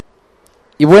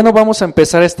Y bueno, vamos a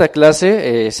empezar esta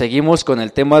clase, seguimos con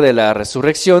el tema de la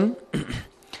resurrección,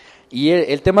 y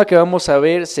el tema que vamos a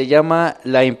ver se llama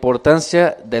la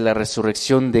importancia de la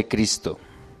resurrección de Cristo.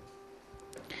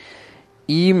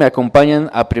 Y me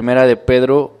acompañan a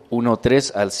 1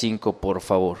 1:3 al 5, por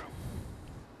favor.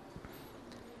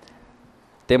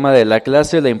 Tema de la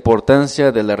clase, la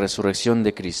importancia de la resurrección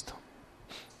de Cristo.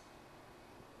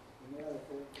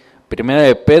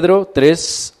 1 Pedro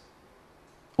 3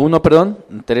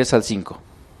 al 5.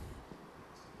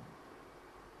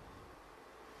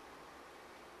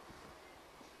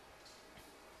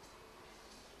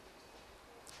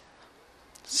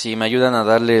 Si me ayudan a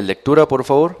darle lectura, por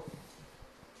favor.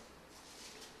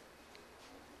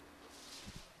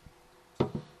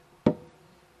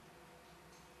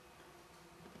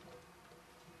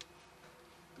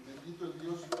 Bendito el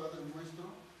Dios y Padre nuestro,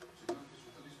 Señor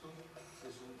Jesucristo,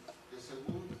 que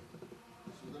según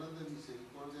su grande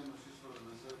misericordia nos hizo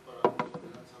renacer para una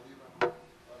esperanza viva, para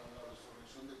la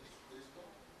resurrección de Jesucristo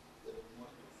de los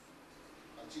muertos.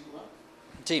 ¿Al chico, va?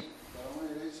 Sí. Para una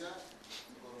herencia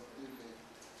incorruptible,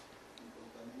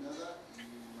 incontaminada y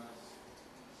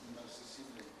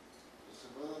inmarcesible,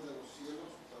 reservada de los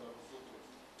cielos para vosotros,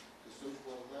 que sois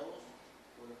guardados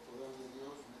por el poder de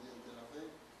Dios mediante la fe,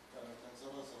 para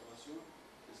alcanzar la salvación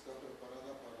que está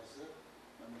preparada para ser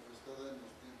manifestada en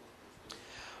los tiempos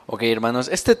posteriores. Ok, hermanos,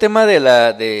 este tema de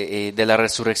la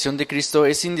resurrección de Cristo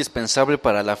es indispensable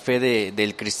para la fe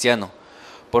del cristiano.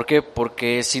 ¿Por qué?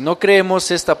 Porque si no creemos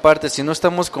esta parte, si no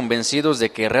estamos convencidos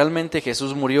de que realmente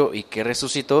Jesús murió y que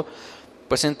resucitó,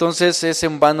 pues entonces es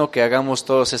en vano que hagamos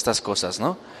todas estas cosas,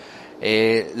 ¿no?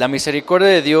 La misericordia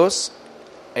de Dios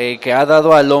que ha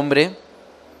dado al hombre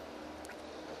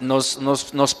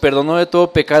nos perdonó de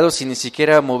todo pecado sin ni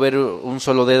siquiera mover un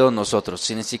solo dedo nosotros,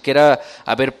 sin ni siquiera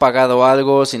haber pagado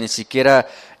algo, sin ni siquiera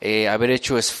haber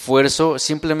hecho esfuerzo,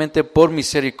 simplemente por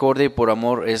misericordia y por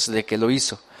amor es de que lo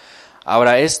hizo.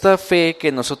 Ahora, esta fe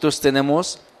que nosotros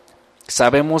tenemos,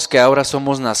 sabemos que ahora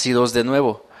somos nacidos de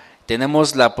nuevo,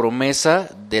 tenemos la promesa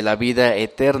de la vida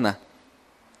eterna,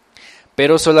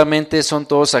 pero solamente son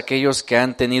todos aquellos que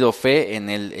han tenido fe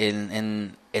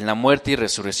en la muerte y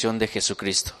resurrección de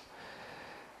Jesucristo.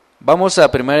 Vamos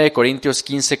a 1 Corintios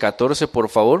 15:14, por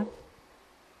favor.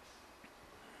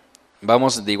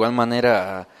 Vamos de igual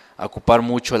manera a ocupar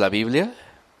mucho la Biblia.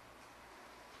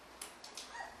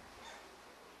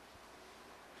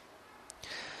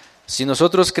 Si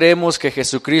nosotros creemos que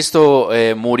Jesucristo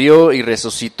murió y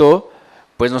resucitó,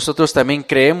 pues nosotros también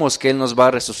creemos que Él nos va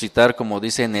a resucitar, como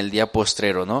dice en el día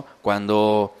postrero, ¿no?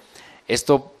 Cuando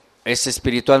esto es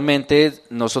espiritualmente,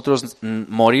 nosotros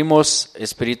morimos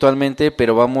espiritualmente,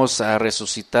 pero vamos a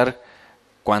resucitar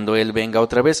cuando Él venga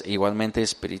otra vez, igualmente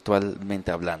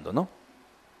espiritualmente hablando, ¿no?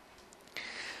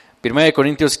 1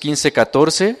 Corintios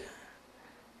 15:14,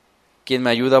 ¿quién me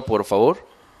ayuda, por favor?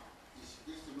 Y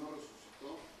si Cristo no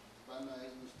resucitó, vana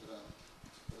es nuestra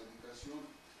predicación,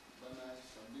 vana es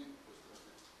también vuestra fe.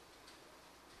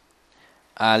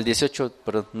 Al 18,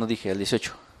 perdón, no dije, al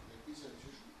 18. ¿De 15 a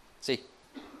 18? Sí.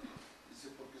 Dice,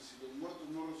 porque si los muertos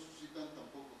no resucitan,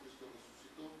 tampoco Cristo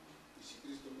resucitó. Y si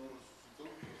Cristo no resucitó,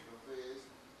 vuestra fe es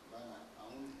vana,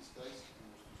 aún estáis en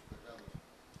vuestros pecados.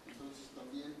 Entonces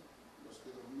también los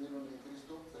que durmieron en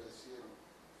Cristo perecieron.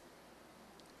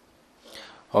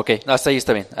 Ok, hasta ahí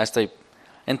está bien, hasta ahí.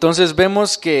 Entonces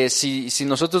vemos que si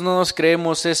nosotros no nos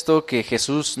creemos esto, que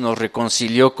Jesús nos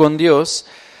reconcilió con Dios,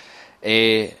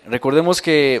 recordemos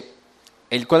que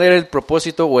 ¿cuál era el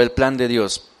propósito o el plan de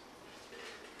Dios?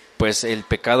 Pues el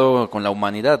pecado con la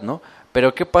humanidad, ¿no?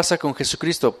 Pero ¿qué pasa con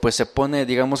Jesucristo? Pues se pone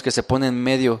en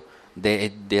medio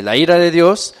de la ira de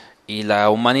Dios y la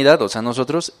humanidad, o sea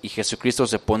nosotros, y Jesucristo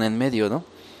se pone en medio, ¿no?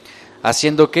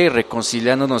 Haciendo que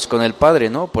reconciliándonos con el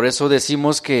Padre, ¿no? Por eso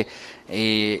decimos que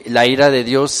la ira de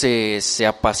Dios se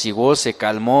apaciguó, se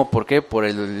calmó. ¿Por qué? Por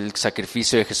el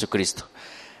sacrificio de Jesucristo.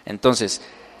 Entonces,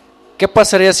 ¿qué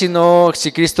pasaría si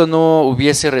Cristo no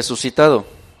hubiese resucitado?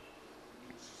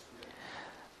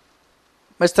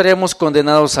 Estaríamos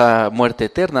condenados a muerte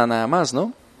eterna nada más,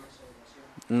 ¿no?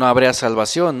 No habría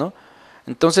salvación, ¿no?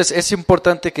 Entonces es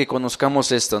importante que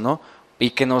conozcamos esto, ¿no? Y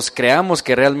que nos creamos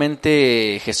que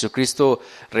realmente Jesucristo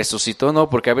resucitó, ¿no?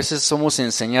 Porque a veces somos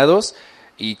enseñados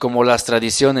y como las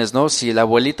tradiciones, ¿no? Si la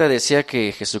abuelita decía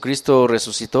que Jesucristo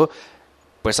resucitó,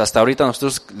 pues hasta ahorita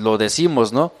nosotros lo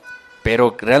decimos, ¿no?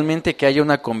 Pero realmente que haya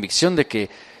una convicción de que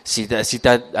si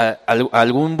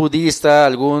algún budista,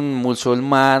 algún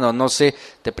musulmán o no sé,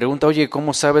 te pregunta, oye,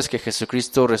 ¿cómo sabes que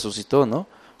Jesucristo resucitó, no?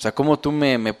 O sea, ¿cómo tú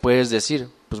me puedes decir?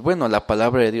 Pues bueno, la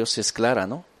palabra de Dios es clara,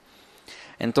 ¿no?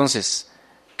 Entonces,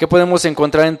 ¿Qué podemos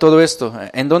encontrar en todo esto?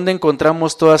 ¿En dónde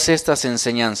encontramos todas estas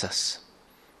enseñanzas?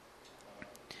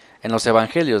 En los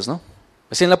evangelios, ¿no?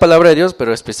 Es en la palabra de Dios,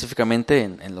 pero específicamente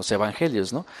en los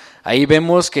evangelios, ¿no? Ahí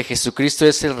vemos que Jesucristo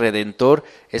es el Redentor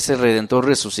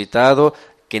resucitado,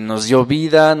 que nos dio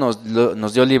vida,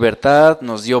 nos dio libertad,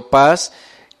 nos dio paz,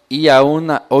 y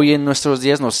aún hoy en nuestros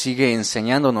días nos sigue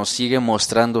enseñando, nos sigue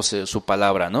mostrando su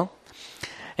palabra, ¿no?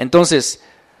 Entonces,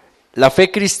 la fe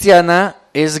cristiana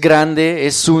es grande,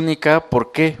 es única,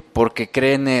 ¿por qué? Porque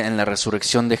creen en la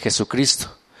resurrección de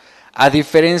Jesucristo. A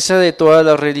diferencia de todas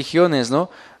las religiones, ¿no?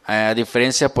 A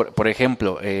diferencia, por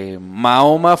ejemplo,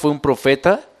 Mahoma fue un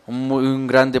profeta, un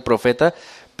grande profeta,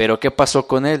 pero ¿qué pasó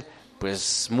con él?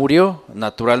 Pues murió,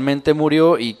 naturalmente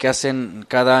murió, y ¿qué hacen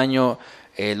cada año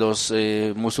los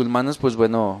musulmanes? Pues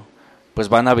bueno, pues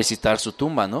van a visitar su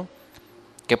tumba, ¿no?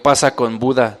 ¿Qué pasa con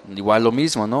Buda? Igual lo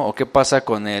mismo, ¿no? ¿O qué pasa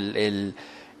con el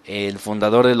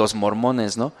fundador de los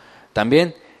mormones, ¿no?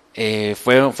 También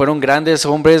fueron grandes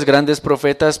hombres, grandes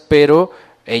profetas, pero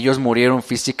ellos murieron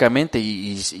físicamente,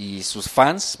 y sus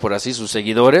fans, por así, sus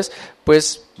seguidores,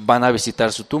 pues van a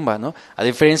visitar su tumba, ¿no? A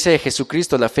diferencia de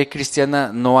Jesucristo, la fe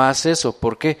cristiana no hace eso.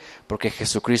 ¿Por qué? Porque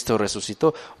Jesucristo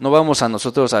resucitó. No vamos a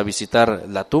nosotros a visitar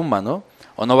la tumba, ¿no?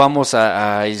 O no vamos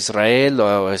a Israel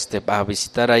o a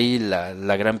visitar ahí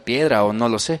la gran piedra, o no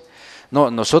lo sé.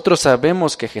 No, nosotros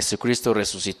sabemos que Jesucristo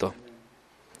resucitó.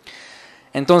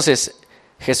 Entonces,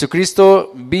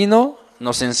 Jesucristo vino,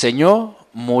 nos enseñó,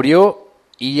 murió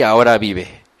y ahora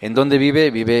vive. ¿En dónde vive?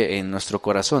 Vive en nuestro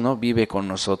corazón, ¿no? Vive con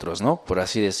nosotros, ¿no? Por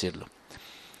así decirlo.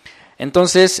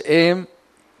 Entonces,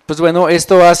 pues bueno,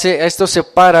 esto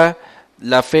separa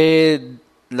la fe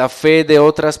de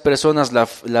otras personas,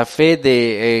 la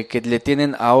fe que le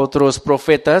tienen a otros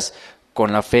profetas,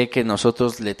 con la fe que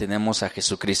nosotros le tenemos a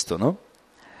Jesucristo, ¿no?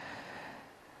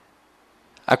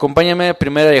 Acompáñame a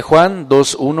 1 Juan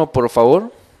 2:1, por favor.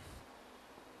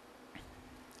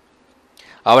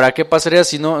 Ahora, ¿qué pasaría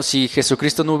si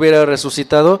Jesucristo no hubiera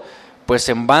resucitado? Pues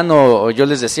en vano, yo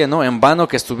les decía, ¿no? En vano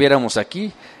que estuviéramos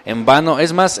aquí, en vano,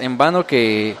 es más, en vano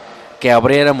que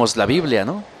abriéramos la Biblia,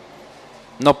 ¿no?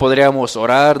 No podríamos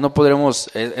orar, no podríamos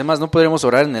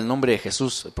orar en el nombre de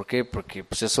Jesús. ¿Por qué? Porque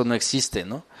pues eso no existe,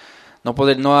 ¿no?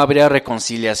 No habría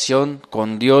reconciliación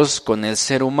con Dios, con el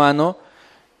ser humano,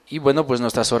 y bueno, pues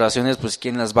nuestras oraciones, pues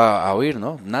 ¿quién las va a oír,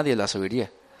 no? Nadie las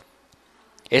oiría.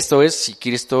 Esto es si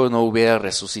Cristo no hubiera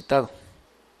resucitado.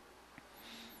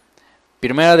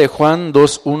 1 Juan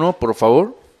 2:1, por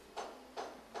favor.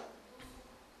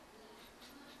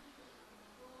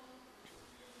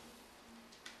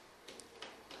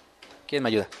 ¿Quién me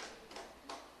ayuda?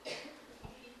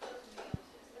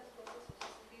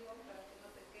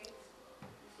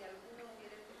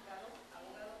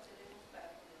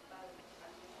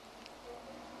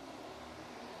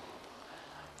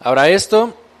 Ahora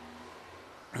este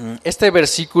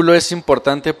versículo es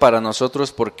importante para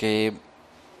nosotros porque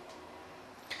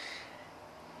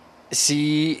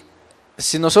si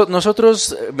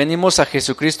nosotros venimos a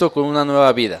Jesucristo con una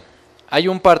nueva vida, hay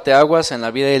un parteaguas en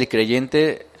la vida del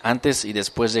creyente antes y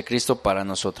después de Cristo para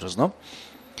nosotros, ¿no?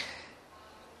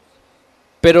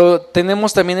 Pero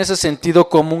tenemos también ese sentido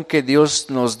común que Dios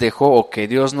nos dejó o que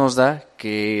Dios nos da,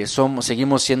 que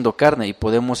seguimos siendo carne y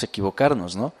podemos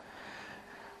equivocarnos, ¿no?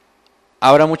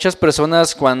 Ahora, muchas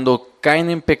personas cuando caen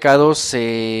en pecado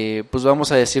pues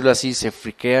vamos a decirlo así, se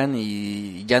friquean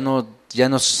y ya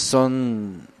no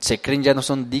son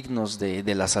dignos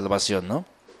de la salvación, ¿no?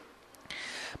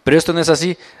 Pero esto no es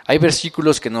así. Hay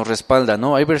versículos que nos respaldan,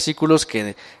 ¿no? Hay versículos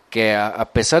que a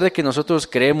pesar de que nosotros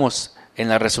creemos en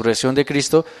la resurrección de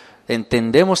Cristo,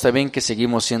 entendemos también que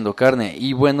seguimos siendo carne.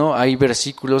 Y bueno, hay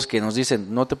versículos que nos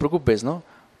dicen, no te preocupes, ¿no?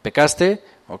 Pecaste,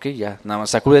 ok, ya, nada más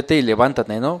sacúdete y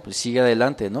levántate, ¿no? Pues sigue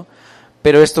adelante, ¿no?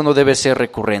 Pero esto no debe ser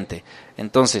recurrente.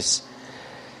 Entonces,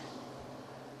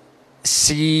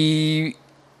 si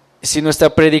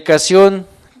nuestra predicación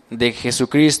de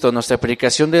Jesucristo, nuestra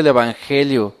predicación del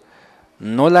Evangelio,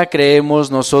 no la creemos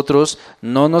nosotros,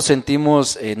 no nos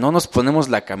sentimos, no nos ponemos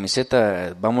la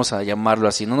camiseta, vamos a llamarlo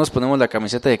así, no nos ponemos la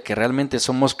camiseta de que realmente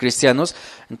somos cristianos,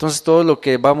 entonces todo lo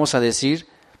que vamos a decir,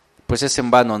 pues es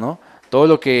en vano, ¿no? Todo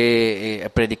lo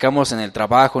que predicamos en el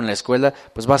trabajo, en la escuela,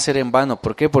 pues va a ser en vano.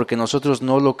 ¿Por qué? Porque nosotros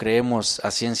no lo creemos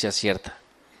a ciencia cierta.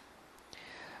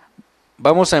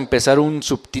 Vamos a empezar un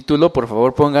subtítulo, por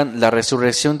favor pongan la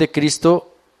resurrección de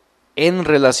Cristo en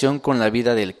relación con la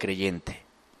vida del creyente.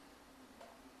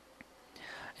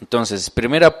 Entonces,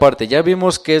 primera parte, ya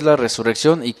vimos qué es la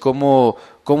resurrección y cómo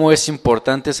es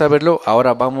importante saberlo.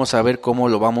 Ahora vamos a ver cómo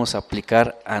lo vamos a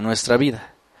aplicar a nuestra vida.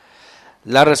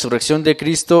 La resurrección de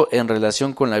Cristo en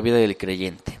relación con la vida del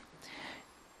creyente.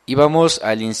 Y vamos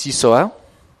al inciso A.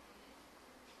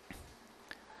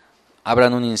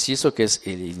 Abran un inciso que es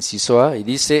el inciso A y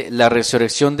dice: la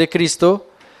resurrección de Cristo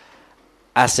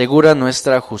asegura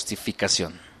nuestra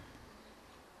justificación.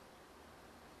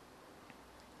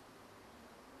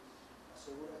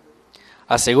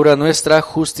 Asegura nuestra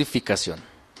justificación.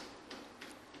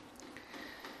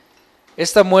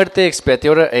 Esta muerte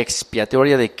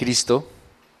expiatoria de Cristo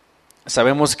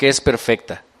sabemos que es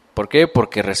perfecta. ¿Por qué?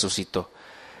 Porque resucitó.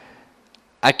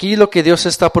 Aquí lo que Dios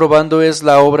está probando es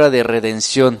la obra de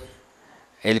redención,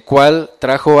 el cual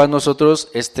trajo a nosotros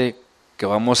que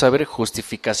vamos a ver,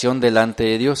 justificación delante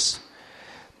de Dios.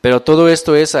 Pero todo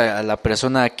esto es a la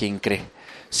persona a quien cree.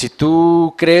 Si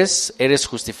tú crees, eres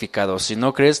justificado. Si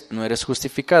no crees, no eres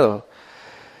justificado.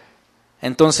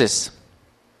 Entonces,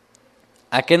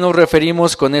 ¿a qué nos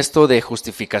referimos con esto de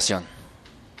justificación?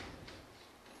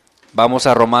 Vamos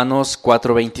a Romanos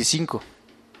 4:25.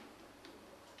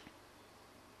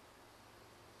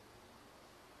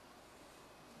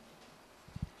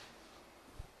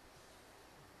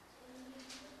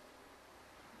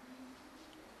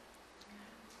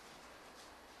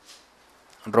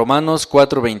 Romanos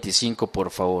 4:25,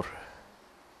 por favor.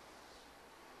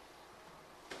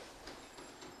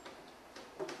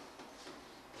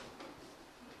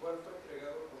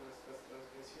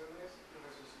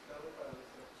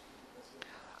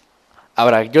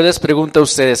 Ahora, yo les pregunto a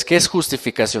ustedes, ¿qué es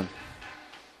justificación?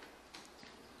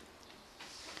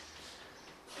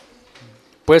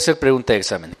 Puede ser pregunta de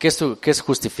examen. ¿Qué es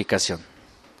justificación?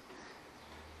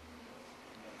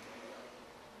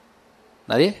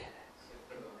 ¿Nadie?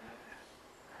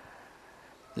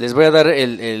 Les voy a dar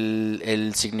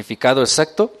el significado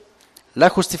exacto. La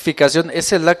justificación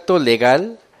es el acto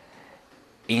legal,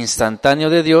 instantáneo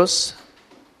de Dios,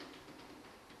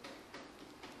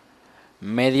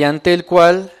 mediante el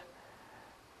cual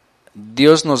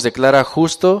Dios nos declara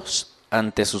justos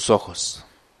ante sus ojos.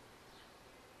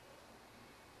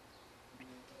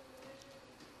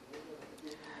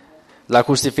 La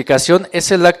justificación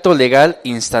es el acto legal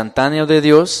instantáneo de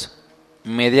Dios,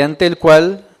 mediante el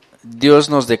cual Dios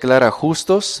nos declara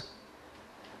justos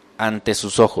ante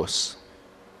sus ojos.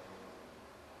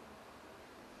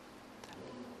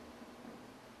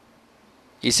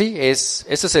 Y sí,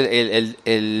 ese es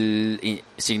el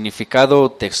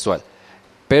significado textual.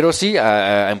 Pero sí,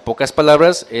 en pocas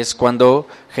palabras, es cuando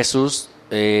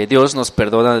Dios nos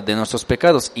perdona de nuestros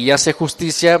pecados y hace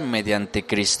justicia mediante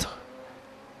Cristo.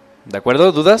 ¿De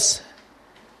acuerdo? ¿Dudas?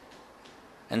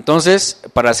 Entonces,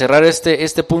 para cerrar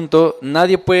este punto,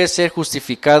 nadie puede ser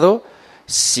justificado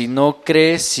si no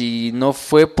cree, si no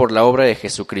fue por la obra de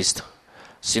Jesucristo.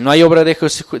 Si no hay obra de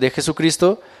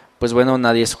Jesucristo, pues bueno,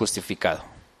 nadie es justificado.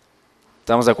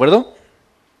 ¿Estamos de acuerdo?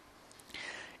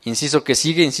 Inciso que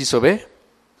sigue, inciso B.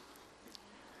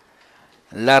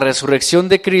 La resurrección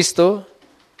de Cristo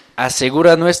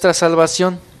asegura nuestra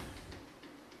salvación.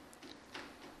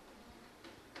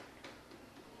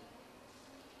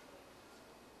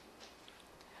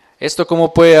 ¿Esto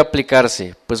cómo puede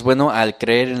aplicarse? Pues bueno, al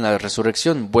creer en la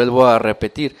resurrección. Vuelvo a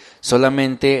repetir,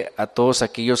 solamente a todos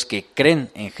aquellos que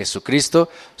creen en Jesucristo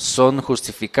son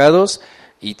justificados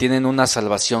y tienen una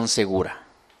salvación segura.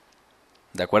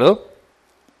 ¿De acuerdo?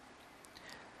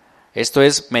 Esto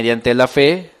es mediante la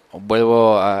fe,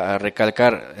 vuelvo a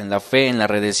recalcar, en la fe, en la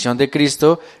redención de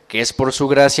Cristo, que es por su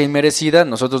gracia inmerecida,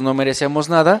 nosotros no merecemos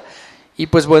nada, y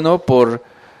pues bueno,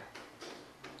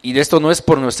 y esto no es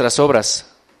por nuestras obras.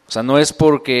 O sea, no es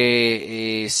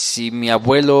porque si mi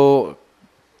abuelo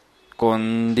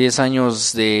con 10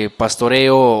 años de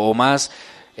pastoreo o más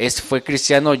fue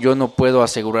cristiano, yo no puedo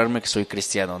asegurarme que soy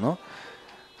cristiano, ¿no?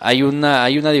 Hay una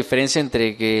diferencia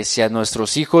entre que si a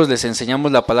nuestros hijos les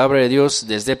enseñamos la palabra de Dios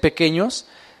desde pequeños,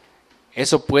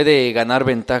 eso puede ganar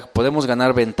ventaja, podemos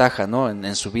ganar ventaja, ¿no?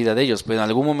 en su vida de ellos, pero en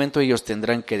algún momento ellos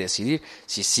tendrán que decidir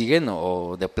si siguen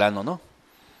o de plano, ¿no?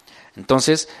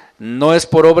 Entonces, no es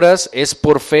por obras, es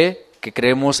por fe que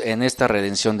creemos en esta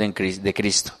redención de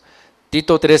Cristo.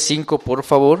 Tito 3:5, por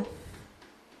favor.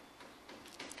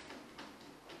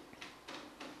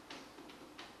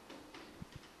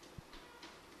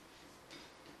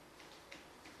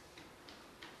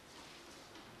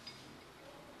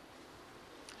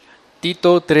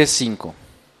 Tito 3:5.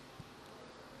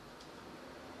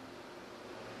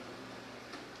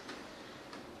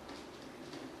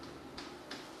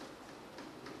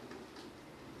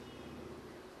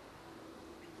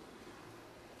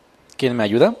 ¿Quién me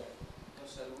ayuda? Nos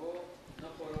salvó no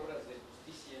por obras de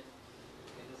justicia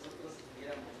que nosotros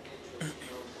hubiéramos hecho,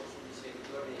 sino por su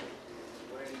misericordia,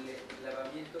 por el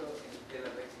lavamiento de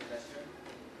la regeneración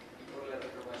y por la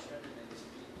renovación en el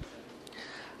Espíritu Santo.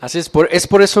 Así es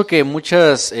por eso que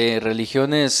muchas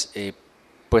religiones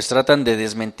pues tratan de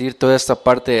desmentir toda esta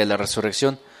parte de la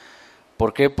resurrección.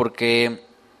 ¿Por qué? Porque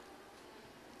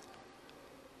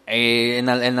en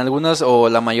algunas o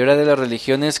la mayoría de las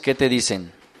religiones, ¿qué te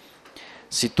dicen?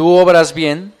 Si tú obras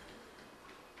bien,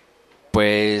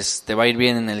 pues te va a ir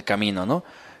bien en el camino, ¿no?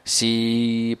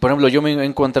 Si, por ejemplo, yo me he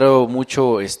encontrado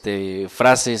mucho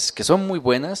frases que son muy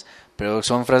buenas, pero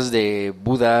son frases de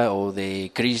Buda o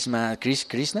de Krishna,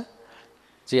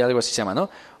 sí, algo así se llama, ¿no?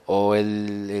 O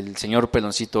el señor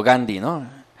peloncito Gandhi, ¿no?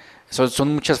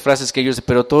 Son muchas frases que ellos,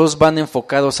 pero todos van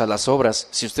enfocados a las obras.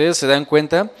 Si ustedes se dan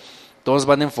cuenta, todos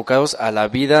van enfocados a la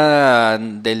vida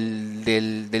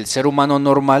del ser humano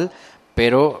normal,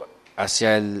 pero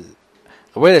hacia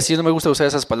lo voy a decir, no me gusta usar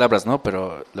esas palabras, ¿no?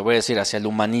 Pero lo voy a decir hacia el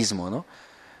humanismo, ¿no?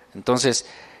 Entonces,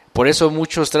 por eso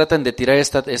muchos tratan de tirar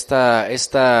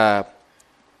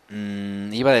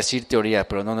iba a decir teoría,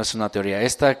 pero no es una teoría,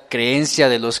 esta creencia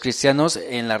de los cristianos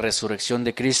en la resurrección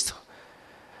de Cristo.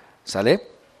 ¿Sale?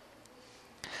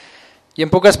 Y en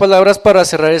pocas palabras, para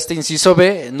cerrar este inciso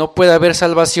B, no puede haber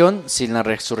salvación sin la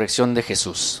resurrección de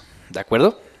Jesús. ¿De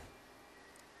acuerdo?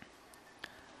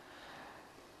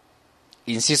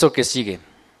 Inciso que sigue.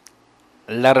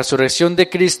 La resurrección de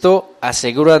Cristo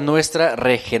asegura nuestra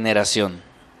regeneración.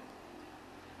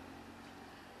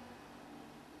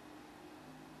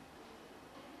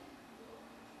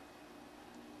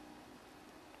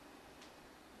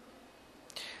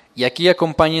 Y aquí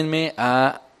acompáñenme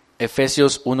a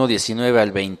Efesios 1, 19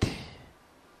 al 20.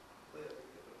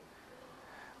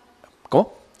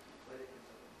 ¿Cómo?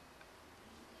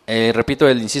 Repito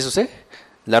el inciso C.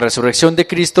 La resurrección de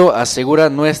Cristo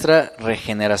asegura nuestra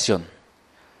regeneración.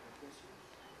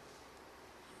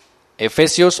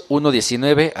 Efesios 1,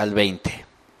 19 al 20.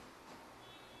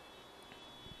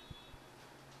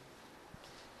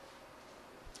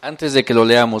 Antes de que lo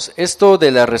leamos, esto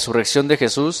de la resurrección de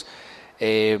Jesús,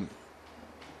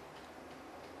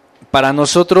 para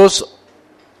nosotros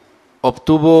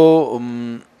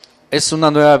es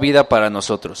una nueva vida para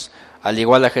nosotros, al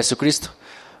igual a Jesucristo.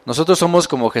 Nosotros somos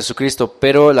como Jesucristo,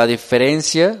 pero la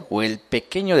diferencia o el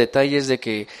pequeño detalle es de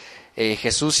que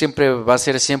Jesús siempre va a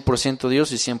ser 100%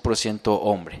 Dios y 100%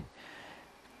 hombre.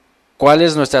 ¿Cuál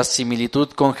es nuestra similitud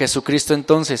con Jesucristo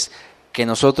entonces? Que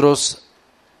nosotros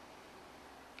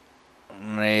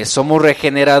somos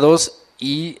regenerados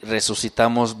y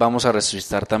resucitamos, vamos a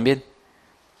resucitar también.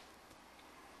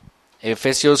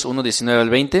 Efesios 1, 19 al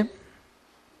 20.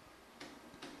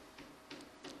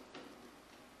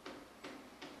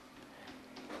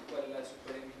 Cual la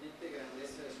supereminente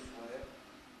grandeza de su poder,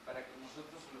 para que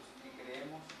nosotros los que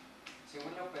creemos,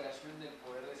 según la operación del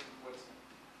poder de su fuerza,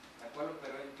 la cual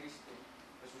operó en Cristo,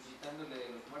 resucitándole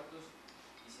de los muertos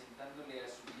y sentándole a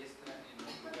su diestra en los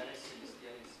lugares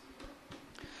celestiales.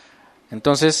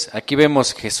 Entonces, aquí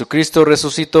vemos Jesucristo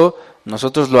resucitó,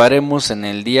 nosotros lo haremos en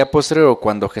el día posterior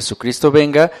cuando Jesucristo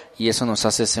venga y eso nos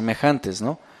hace semejantes,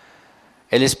 ¿no?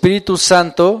 El Espíritu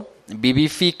Santo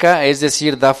vivifica, es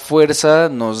decir, da fuerza,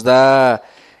 nos da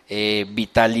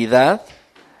vitalidad.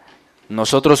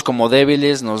 Nosotros como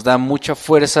débiles nos da mucha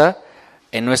fuerza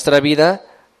en nuestra vida,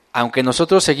 aunque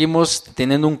nosotros seguimos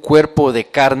teniendo un cuerpo de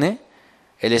carne,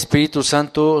 el Espíritu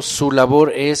Santo, su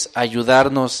labor es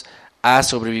ayudarnos a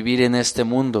sobrevivir en este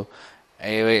mundo.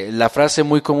 La frase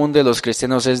muy común de los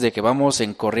cristianos es de que vamos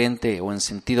en corriente o en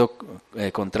sentido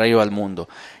contrario al mundo.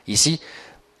 Y sí,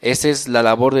 esa es la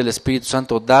labor del Espíritu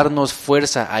Santo, darnos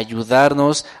fuerza,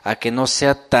 ayudarnos a que no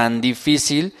sea tan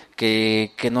difícil,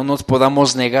 que no nos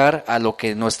podamos negar a lo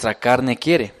que nuestra carne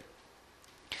quiere.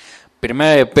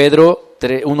 Primera de Pedro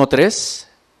 1:3.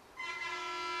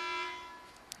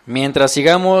 Mientras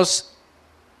sigamos,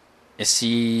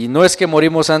 si no es que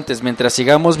morimos antes, mientras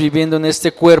sigamos viviendo en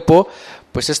este cuerpo,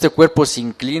 pues este cuerpo se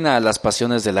inclina a las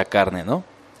pasiones de la carne, ¿no?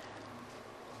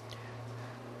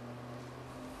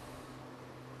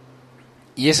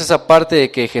 Y es esa parte de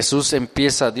que Dios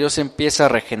empieza a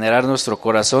regenerar nuestro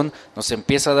corazón, nos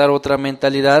empieza a dar otra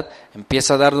mentalidad,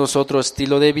 empieza a darnos otro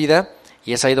estilo de vida,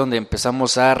 y es ahí donde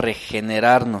empezamos a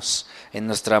regenerarnos en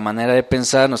nuestra manera de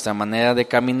pensar, nuestra manera de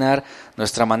caminar,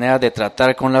 nuestra manera de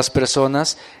tratar con las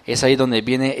personas. Es ahí donde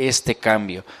viene este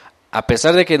cambio. A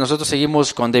pesar de que nosotros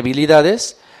seguimos con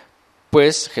debilidades,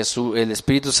 pues el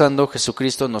Espíritu Santo,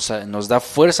 Jesucristo, nos da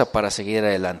fuerza para seguir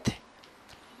adelante.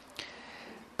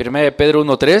 1 de Pedro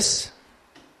 1:3,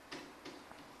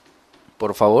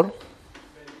 por favor.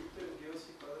 Bendito el Dios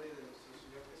y Padre de nuestro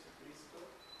Señor Jesucristo,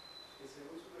 que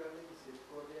según su grande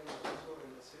misericordia nos hizo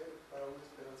renacer para una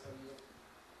esperanza viva,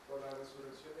 por la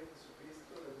resurrección de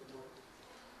Jesucristo de los muertos.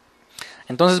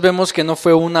 Entonces vemos que no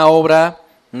fue una obra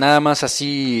nada más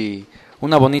así,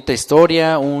 una bonita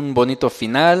historia, un bonito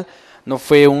final, no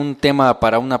fue un tema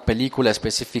para una película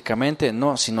específicamente,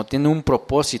 no, sino tiene un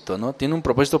propósito, ¿no? Tiene un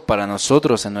propósito para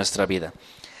nosotros en nuestra vida.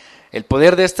 El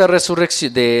poder de esta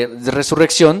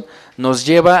resurrección nos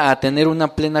lleva a tener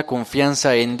una plena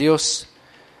confianza en Dios.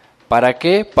 ¿Para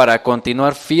qué? Para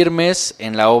continuar firmes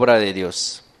en la obra de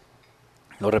Dios.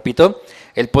 Lo repito,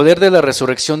 el poder de la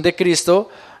resurrección de Cristo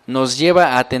nos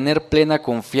lleva a tener plena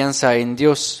confianza en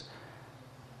Dios.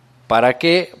 ¿Para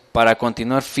qué? Para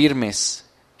continuar firmes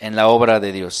en la obra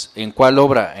de Dios. ¿En cuál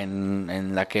obra?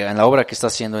 En la obra que está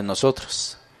haciendo en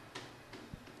nosotros.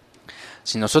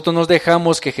 Si nosotros nos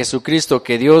dejamos que Jesucristo,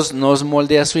 que Dios nos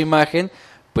moldee a su imagen,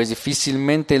 pues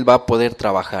difícilmente Él va a poder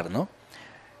trabajar, ¿no?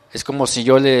 Es como si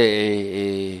yo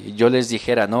les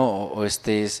dijera, ¿no?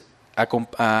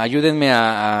 Ayúdenme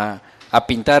a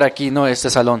pintar aquí, ¿no? Este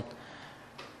salón.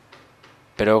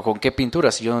 Pero ¿con qué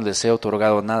pintura? Si yo no les he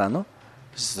otorgado nada, ¿no?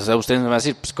 Pues, o sea, ustedes me van a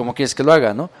decir, pues ¿cómo quieres que lo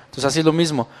haga, no? Entonces así es lo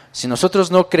mismo. Si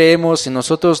nosotros no creemos, si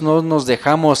nosotros no nos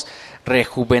dejamos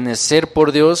rejuvenecer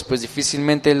por Dios, pues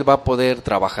difícilmente Él va a poder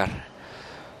trabajar.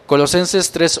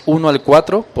 Colosenses 3, 1 al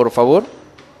 4, por favor.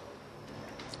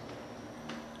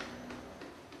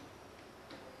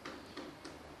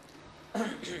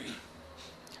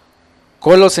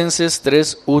 Colosenses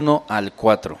 3, 1 al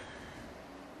 4.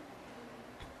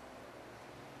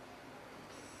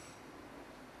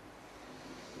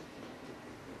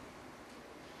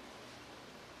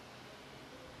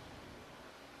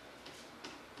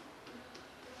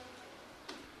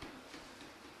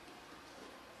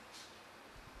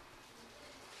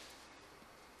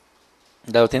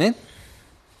 ¿Ya lo tienen?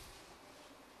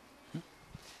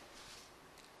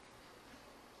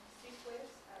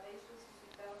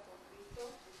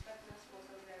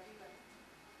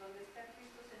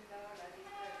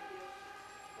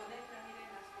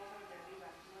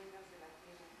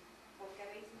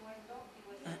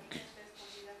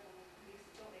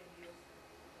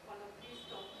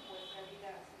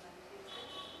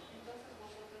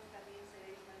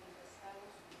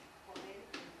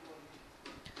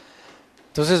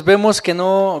 Entonces vemos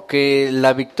que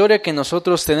la victoria que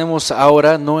nosotros tenemos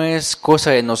ahora no es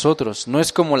cosa de nosotros, no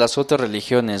es como las otras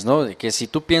religiones, ¿no? De que si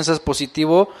tú piensas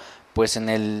positivo, pues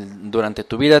durante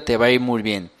tu vida te va a ir muy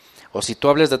bien. O si tú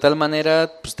hablas de tal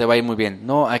manera, pues te va a ir muy bien.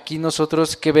 No, aquí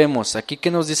nosotros, ¿qué vemos? Aquí, ¿qué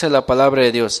nos dice la palabra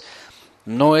de Dios?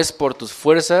 No es por tus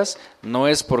fuerzas, no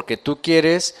es porque tú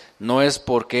quieres, no es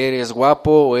porque eres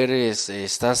guapo o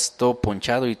estás todo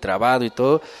ponchado y trabado y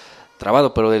todo,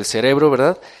 trabado pero del cerebro,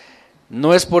 ¿verdad?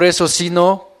 No es por eso,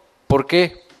 sino, ¿por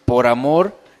qué? Por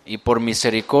amor y por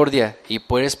misericordia, y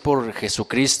pues por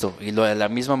Jesucristo. Y de la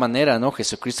misma manera, ¿no?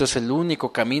 Jesucristo es el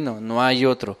único camino, no hay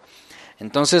otro.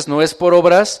 Entonces, no es por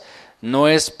obras, no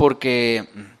es porque...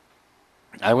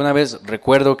 Alguna vez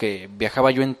recuerdo que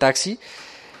viajaba yo en taxi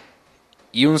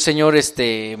y un señor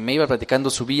me iba platicando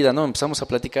su vida, ¿no? Empezamos a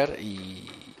platicar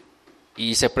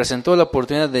y se presentó la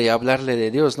oportunidad de hablarle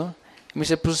de Dios, ¿no? Y me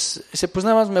dice, pues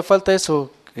nada más me falta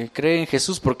eso, cree en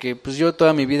Jesús, porque pues yo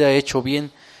toda mi vida he hecho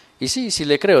bien. Y sí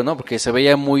le creo, ¿no? Porque se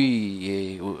veía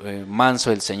muy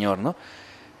manso el Señor, ¿no?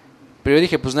 Pero yo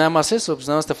dije, pues nada más eso, pues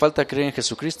nada más te falta creer en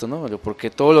Jesucristo, ¿no? Porque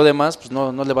todo lo demás pues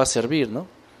no le va a servir, ¿no?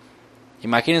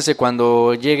 Imagínense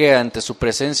cuando llegue ante su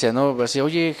presencia, ¿no? Va a decir,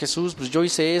 oye Jesús, pues yo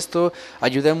hice esto,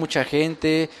 ayudé a mucha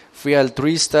gente, fui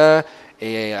altruista,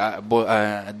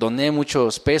 doné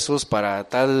muchos pesos para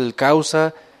tal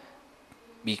causa.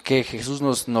 Y que Jesús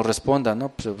nos responda, ¿no?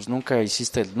 Pues nunca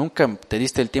te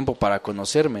diste el tiempo para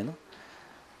conocerme, ¿no?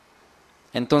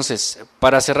 Entonces,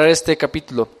 para cerrar este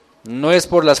capítulo, no es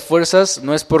por las fuerzas,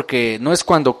 no es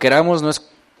cuando queramos, no es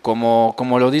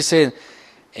como lo dice,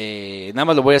 nada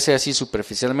más lo voy a hacer así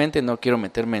superficialmente, no quiero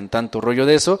meterme en tanto rollo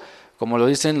de eso, como lo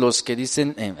dicen los que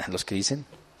dicen,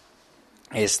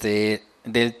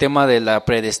 del tema de la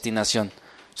predestinación.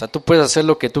 O sea, tú puedes hacer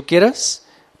lo que tú quieras,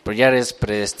 pero ya eres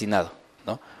predestinado.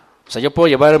 O sea, yo puedo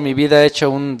llevar mi vida hecha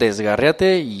un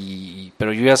desgarriate,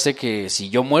 pero yo ya sé que si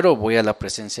yo muero voy a la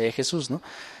presencia de Jesús, ¿no?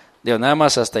 Digo, nada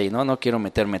más hasta ahí, ¿no? No quiero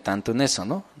meterme tanto en eso,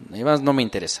 ¿no? Además no me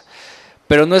interesa.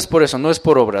 Pero no es por eso, no es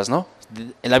por obras, ¿no?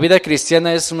 La vida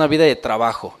cristiana es una vida de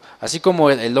trabajo. Así como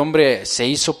el hombre se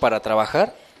hizo para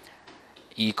trabajar,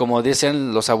 y como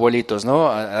dicen los abuelitos,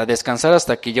 ¿no? A descansar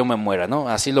hasta que yo me muera, ¿no?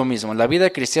 Así lo mismo. La vida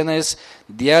cristiana es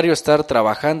diario estar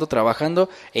trabajando,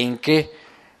 ¿en qué?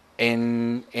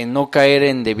 En no caer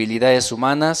en debilidades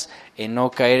humanas, en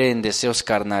no caer en deseos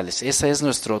carnales. Ese es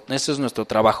nuestro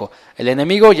trabajo. El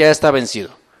enemigo ya está vencido.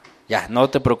 Ya,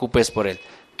 no te preocupes por él.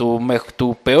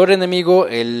 Tu peor enemigo,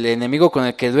 el enemigo con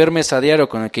el que duermes a diario,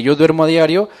 con el que yo duermo a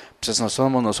diario, pues no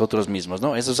somos nosotros mismos,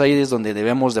 ¿no? Eso es ahí es donde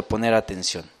debemos de poner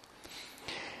atención.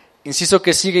 Inciso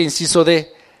que sigue, inciso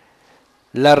D.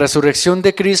 La resurrección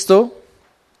de Cristo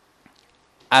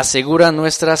asegura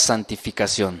nuestra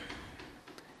santificación.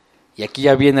 Y aquí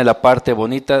ya viene la parte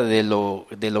bonita de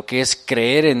lo que es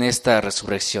creer en esta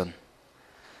resurrección.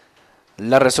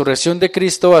 La resurrección de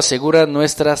Cristo asegura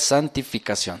nuestra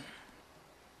santificación.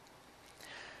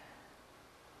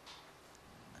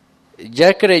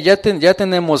 Ya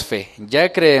tenemos fe,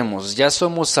 ya creemos, ya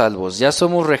somos salvos, ya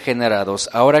somos regenerados.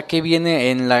 Ahora, ¿qué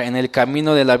viene en el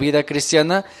camino de la vida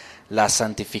cristiana? La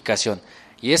santificación.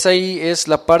 Y ahí es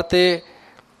la parte,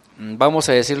 vamos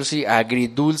a decirlo así,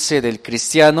 agridulce del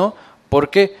cristiano. ¿Por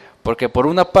qué? Porque por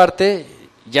una parte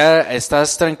ya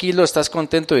estás tranquilo, estás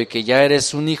contento de que ya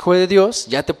eres un hijo de Dios,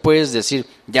 ya te puedes decir,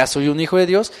 ya soy un hijo de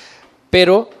Dios,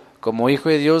 pero como hijo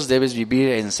de Dios debes vivir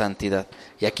en santidad.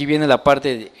 Y aquí viene la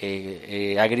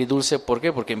parte agridulce, ¿por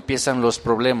qué? Porque empiezan los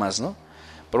problemas, ¿no?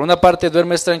 Por una parte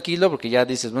duermes tranquilo porque ya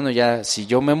dices, bueno, ya si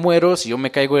yo me muero, si yo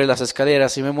me caigo de las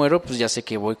escaleras y me muero, pues ya sé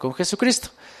que voy con Jesucristo.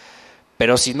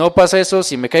 Pero si no pasa eso,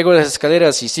 si me caigo de las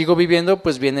escaleras y sigo viviendo,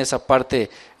 pues viene esa parte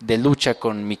de lucha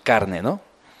con mi carne, ¿no?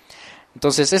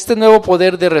 Entonces, este nuevo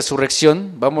poder de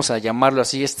resurrección, vamos a llamarlo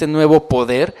así, este nuevo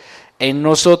poder en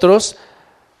nosotros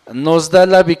nos da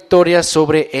la victoria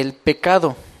sobre el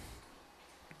pecado.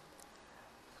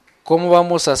 ¿Cómo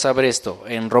vamos a saber esto?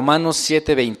 En Romanos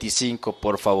 7:25,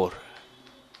 por favor.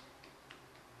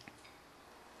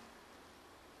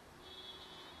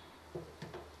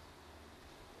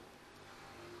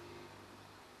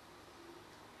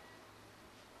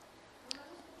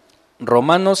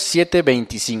 Romanos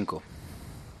 7:25.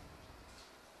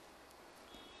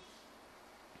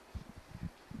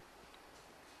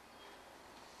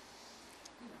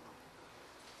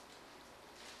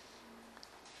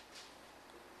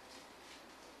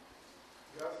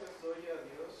 Gracias doy a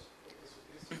Dios por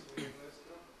Jesucristo Señor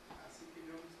nuestro, así que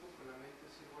yo mismo con la mente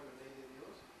sirvo a la ley de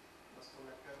Dios, mas con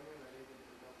la carne la ley del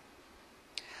pecado.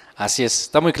 Así es,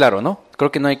 está muy claro, ¿no?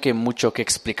 Creo que no hay mucho que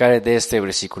explicar de este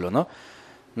versículo, ¿no?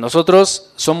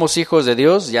 Nosotros somos hijos de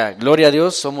Dios, ya, gloria a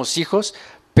Dios, somos hijos,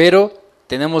 pero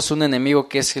tenemos un enemigo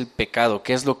que es el pecado,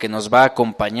 que es lo que nos va a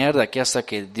acompañar de aquí hasta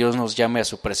que Dios nos llame a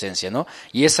su presencia, ¿no?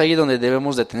 Y es ahí donde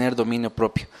debemos de tener dominio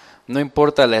propio. No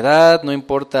importa la edad, no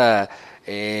importa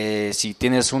si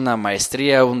tienes una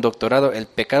maestría o un doctorado, el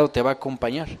pecado te va a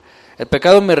acompañar. El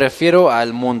pecado me refiero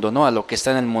al mundo, ¿no? A lo que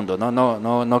está en el mundo,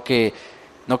 no que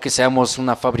seamos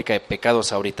una fábrica de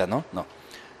pecados ahorita, ¿no?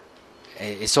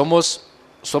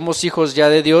 Somos hijos ya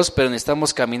de Dios, pero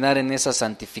necesitamos caminar en esa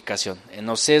santificación.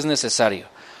 Nos es necesario.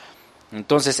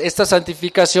 Entonces, esta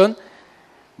santificación,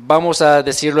 vamos a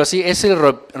decirlo así, es el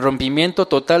rompimiento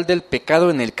total del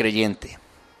pecado en el creyente.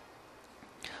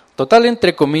 Total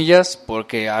entre comillas,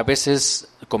 porque a veces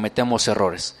cometemos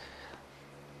errores.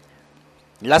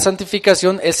 La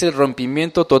santificación es el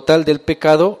rompimiento total del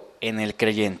pecado en el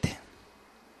creyente.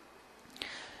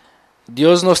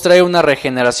 Dios nos trae una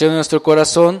regeneración en nuestro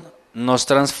corazón, nos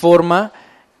transforma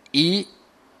y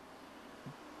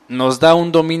nos da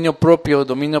un dominio propio.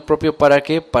 ¿Dominio propio para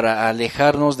qué? Para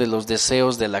alejarnos de los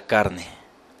deseos de la carne.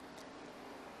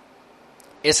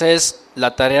 Esa es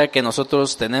la tarea que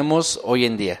nosotros tenemos hoy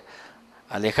en día,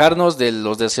 alejarnos de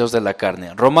los deseos de la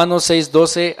carne. Romanos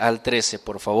 6:12 al 13,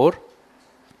 por favor.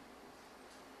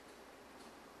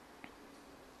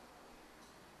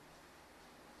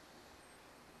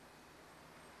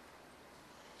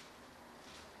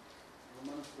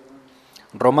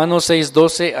 Romanos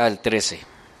 6:12 al 13.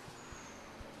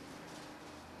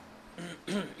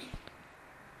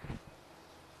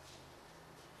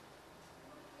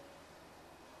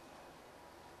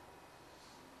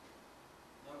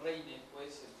 No reine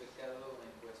pues el pecado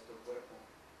en vuestro cuerpo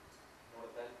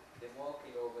mortal, de modo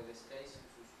que lo obedezcáis en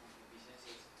sus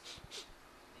concupiscencias,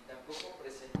 ni tampoco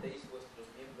presentéis vuestros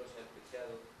miembros al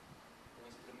pecado como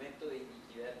instrumento de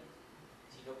iniquidad,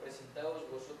 sino presentaos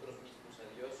vosotros mismos a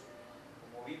Dios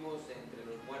como vivos de entre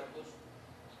los muertos,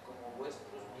 y como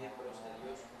vuestros miembros a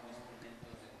Dios como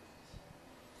instrumentos de justicia.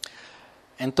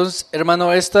 Entonces,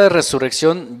 hermano, esta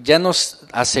resurrección ya nos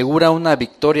asegura una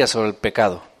victoria sobre el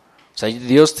pecado. O sea,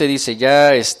 Dios te dice, ya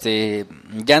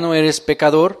no eres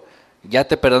pecador, ya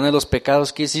te perdoné los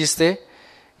pecados que hiciste,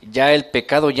 ya el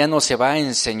pecado ya no se va a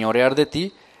enseñorear de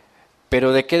ti,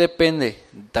 pero ¿de qué depende?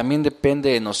 También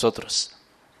depende de nosotros.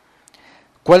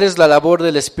 ¿Cuál es la labor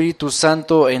del Espíritu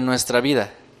Santo en nuestra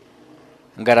vida?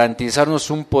 Garantizarnos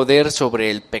un poder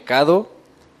sobre el pecado,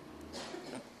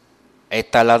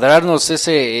 taladrarnos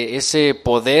ese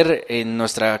poder en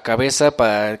nuestra cabeza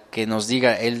para que nos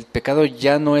diga, el pecado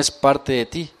ya no es parte de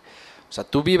ti. O sea,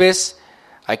 tú vives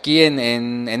aquí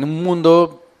en un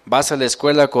mundo, vas a la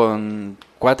escuela con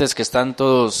cuates que están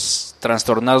todos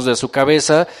trastornados de su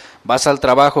cabeza, vas al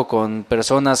trabajo con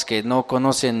personas que no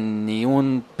conocen ni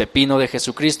un pepino de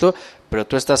Jesucristo, pero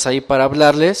tú estás ahí para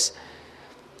hablarles,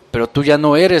 pero tú ya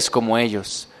no eres como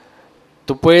ellos.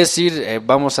 Tú puedes ir,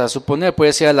 vamos a suponer,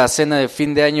 puedes ir a la cena de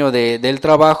fin de año del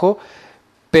trabajo,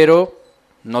 pero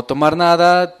no tomar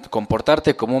nada,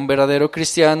 comportarte como un verdadero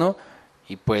cristiano,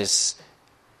 y pues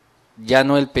ya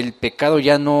no el pecado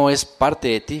ya no es parte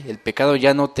de ti, el pecado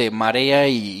ya no te marea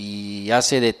y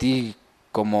hace de ti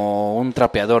como un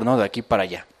trapeador, ¿no? De aquí para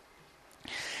allá.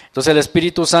 Entonces el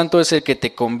Espíritu Santo es el que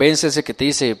te convence, es el que te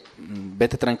dice,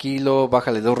 vete tranquilo,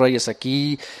 bájale 2 rayas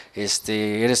aquí,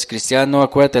 eres cristiano,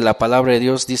 acuérdate, la palabra de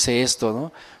Dios dice esto,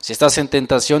 ¿no? Si estás en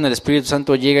tentación, el Espíritu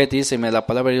Santo llega y te dice, la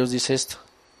palabra de Dios dice esto.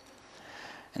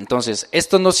 Entonces,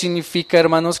 esto no significa,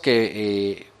 hermanos,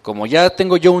 que como ya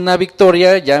tengo yo una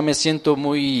victoria, ya me siento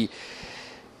muy,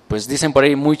 pues dicen por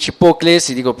ahí, muy chipocles,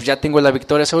 y digo, pues ya tengo la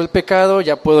victoria sobre el pecado,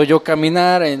 ya puedo yo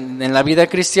caminar en la vida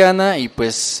cristiana, y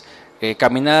pues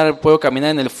puedo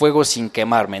caminar en el fuego sin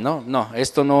quemarme, ¿no? No,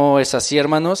 esto no es así,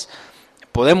 hermanos.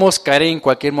 Podemos caer en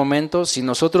cualquier momento. Si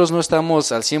nosotros no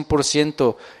estamos al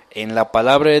 100% en la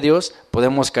palabra de Dios,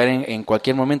 podemos caer en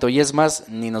cualquier momento, y es más,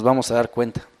 ni nos vamos a dar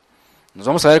cuenta. Nos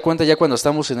vamos a dar cuenta ya cuando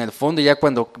estamos en el fondo, y ya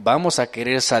cuando vamos a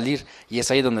querer salir, y es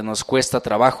ahí donde nos cuesta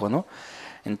trabajo, ¿no?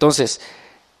 Entonces,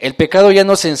 el pecado ya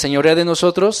no se enseñorea de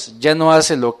nosotros, ya no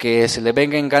hace lo que se le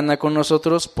venga en gana con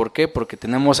nosotros. ¿Por qué? Porque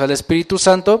tenemos al Espíritu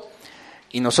Santo,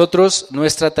 y nosotros,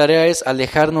 nuestra tarea es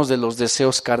alejarnos de los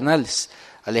deseos carnales,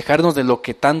 alejarnos de lo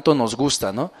que tanto nos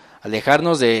gusta, ¿no?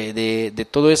 Alejarnos de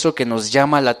todo eso que nos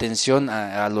llama la atención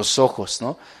a los ojos,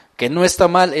 ¿no? Que no está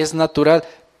mal, es natural,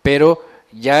 pero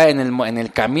ya en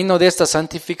el camino de esta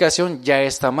santificación ya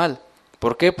está mal.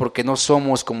 ¿Por qué? Porque no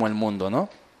somos como el mundo, ¿no?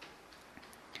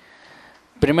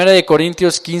 Primera de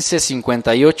Corintios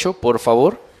 15:58, por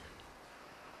favor.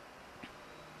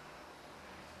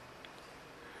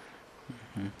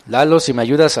 Lalo, si me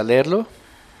ayudas a leerlo.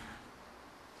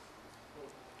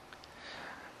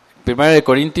 Primera de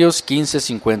Corintios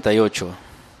 15:58.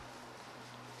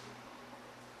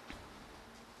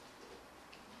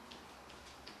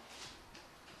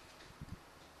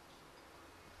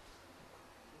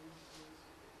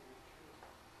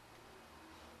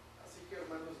 Así que,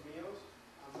 hermanos míos,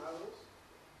 amados,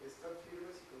 estad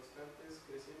firmes y constantes,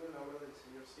 creciendo en la obra del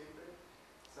Señor siempre,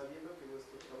 sabiendo que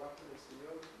vuestro trabajo en el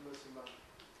Señor no es en vano.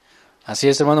 Así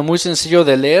es, hermano, muy sencillo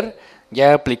de leer,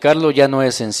 ya aplicarlo ya no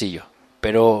es sencillo,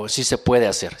 pero sí se puede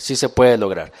hacer, sí se puede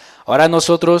lograr. Ahora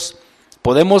nosotros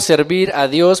podemos servir a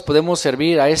Dios, podemos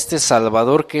servir a este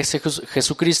Salvador que es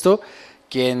Jesucristo,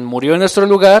 quien murió en nuestro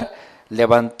lugar,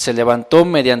 se levantó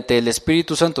mediante el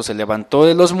Espíritu Santo, se levantó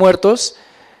de los muertos,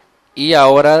 y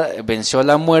ahora venció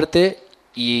la muerte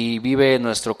y vive en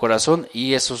nuestro corazón,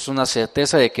 y eso es una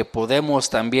certeza de que podemos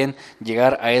también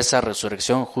llegar a esa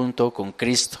resurrección junto con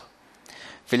Cristo.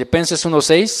 Filipenses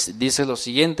 1:6 dice lo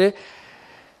siguiente: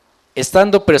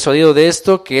 estando persuadido de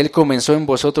esto, que Él comenzó en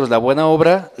vosotros la buena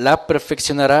obra, la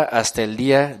perfeccionará hasta el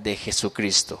día de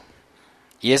Jesucristo.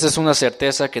 Y esa es una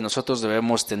certeza que nosotros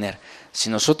debemos tener. Si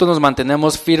nosotros nos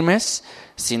mantenemos firmes,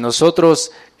 si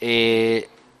nosotros le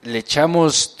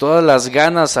echamos todas las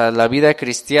ganas a la vida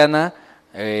cristiana,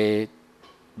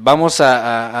 vamos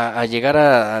a llegar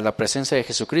a la presencia de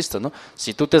Jesucristo, ¿no?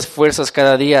 Si tú te esfuerzas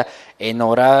cada día en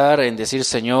orar, en decir,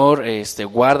 Señor,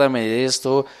 guárdame de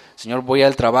esto, Señor, voy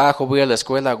al trabajo, voy a la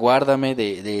escuela, guárdame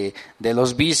de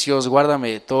los vicios,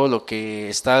 guárdame de todo lo que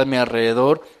está a mi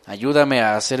alrededor, ayúdame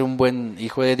a ser un buen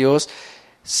hijo de Dios,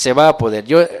 se va a poder.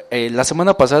 Yo la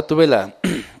semana pasada tuve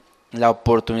la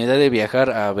oportunidad de viajar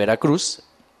a Veracruz,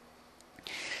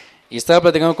 y estaba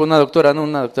platicando con una doctora, ¿no?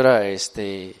 Una doctora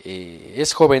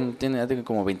es joven, tiene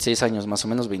como 26 años, más o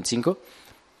menos 25,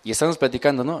 y estamos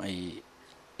platicando, ¿no? Y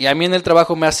a mí en el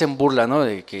trabajo me hacen burla, ¿no?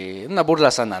 De que una burla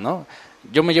sana, ¿no?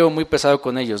 Yo me llevo muy pesado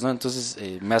con ellos, ¿no? Entonces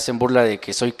me hacen burla de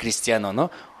que soy cristiano,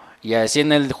 ¿no? Y así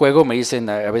en el juego me dicen,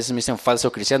 a veces me dicen falso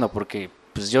cristiano, porque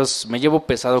pues yo me llevo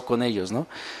pesado con ellos, ¿no?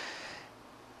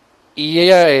 Y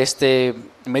ella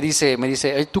me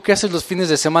dice, ¿tú qué haces los fines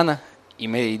de semana? Y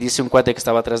me dice un cuate que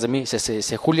estaba atrás de mí,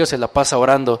 dice, Julio se la pasa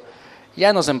orando.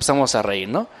 Ya nos empezamos a reír,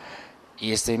 ¿no?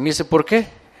 Y me dice, ¿por qué?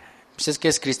 Pues es que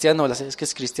es cristiano. Es que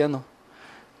es cristiano.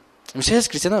 Me dice, ¿es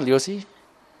cristiano? Le digo, sí.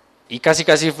 Y casi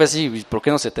fue así, ¿por qué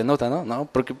no se te nota, no? No,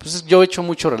 porque pues yo he hecho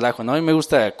mucho relajo, ¿no? A mí me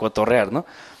gusta cotorrear, ¿no?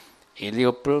 Y le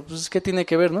digo, pero pues ¿qué tiene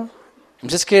que ver, no? Me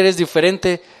dice, es que eres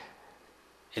diferente.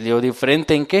 Y le digo,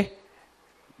 ¿diferente en qué?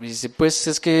 Y dice, pues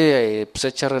es que pues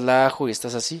echa relajo y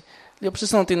estás así. Le digo, pues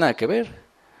eso no tiene nada que ver.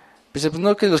 Dice, pues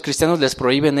no que los cristianos les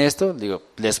prohíben esto. Digo,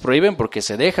 les prohíben porque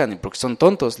se dejan y porque son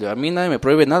tontos. Digo, a mí nadie me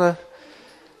prohíbe nada.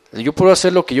 Yo puedo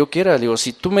hacer lo que yo quiera. Digo,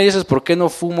 si tú me dices por qué no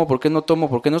fumo, por qué no tomo,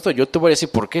 por qué no estoy, yo te voy a decir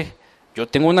por qué. Yo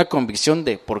tengo una convicción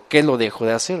de por qué lo dejo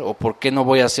de hacer o por qué no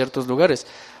voy a ciertos lugares.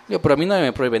 Digo, pero a mí nadie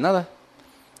me prohíbe nada.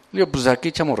 Digo, pues aquí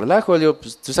echamos relajo. Digo,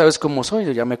 pues tú sabes cómo soy,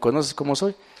 digo, ya me conoces cómo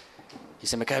soy. Y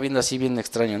se me queda viendo así bien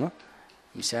extraño, ¿no?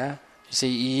 Y dice,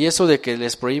 y eso de que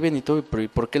les prohíben y todo, ¿y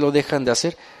por qué lo dejan de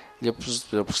hacer? Digo, pues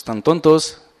están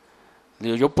tontos.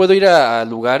 Digo, yo puedo ir a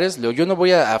lugares, digo, yo no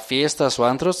voy a fiestas o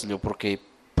antros, digo, porque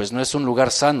pues no es un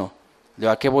lugar sano.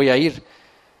 Digo, ¿a qué voy a ir?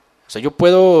 O sea, yo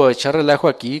puedo echar relajo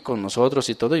aquí con nosotros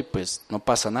y todo y pues no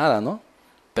pasa nada, ¿no?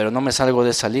 Pero no me salgo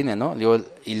de esa línea, ¿no? Digo,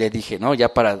 y le dije, no,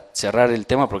 ya para cerrar el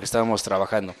tema porque estábamos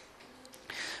trabajando.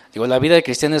 Digo, la vida de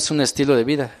cristiano es un estilo de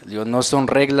vida. Digo, no son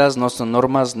reglas, no son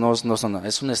normas, no son,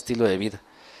 es un estilo de vida.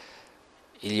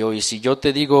 Y digo, y si yo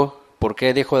te digo por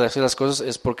qué dejo de hacer las cosas,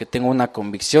 es porque tengo una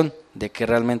convicción de que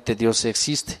realmente Dios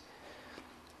existe.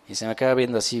 Y se me acaba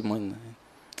viendo así,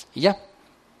 y ya.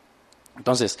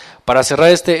 Entonces, para cerrar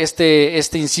este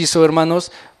inciso,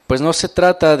 hermanos, pues no se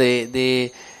trata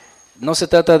de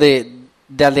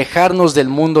alejarnos del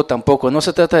mundo tampoco, no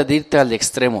se trata de irte al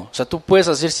extremo. O sea, tú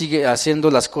puedes sigue haciendo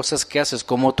las cosas que haces,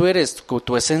 como tú eres, con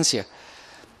tu esencia,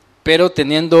 pero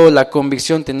teniendo la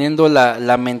convicción, teniendo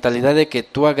la mentalidad de que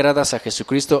tú agradas a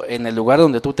Jesucristo en el lugar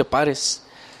donde tú te pares.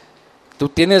 Tú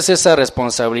tienes esa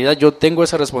responsabilidad, yo tengo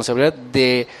esa responsabilidad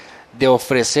de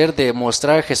ofrecer, de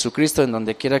mostrar a Jesucristo en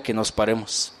donde quiera que nos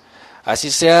paremos.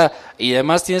 Así sea, y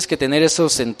además tienes que tener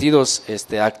esos sentidos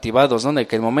activados, ¿no? De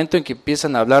que el momento en que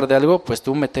empiezan a hablar de algo, pues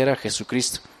tú meter a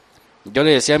Jesucristo. Yo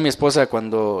le decía a mi esposa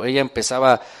cuando ella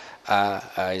empezaba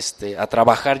a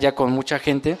trabajar ya con mucha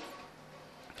gente,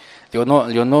 digo,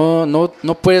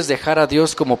 no puedes dejar a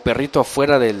Dios como perrito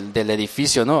afuera del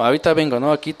edificio, ¿no? Ahorita vengo,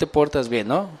 ¿no? Aquí te portas bien,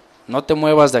 ¿no? No te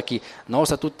muevas de aquí. No, o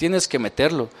sea, tú tienes que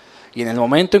meterlo. Y en el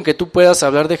momento en que tú puedas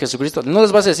hablar de Jesucristo, no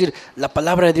les vas a decir, la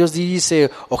palabra de Dios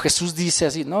dice, o Jesús dice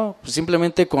así. No, pues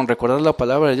simplemente con recordar la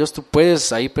palabra de Dios, tú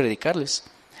puedes ahí predicarles.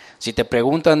 Si te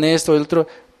preguntan esto o el otro,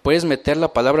 puedes meter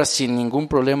la palabra sin ningún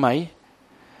problema ahí.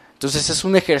 Entonces es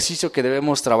un ejercicio que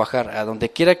debemos trabajar. A donde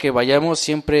quiera que vayamos,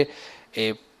 siempre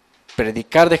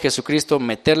predicar de Jesucristo,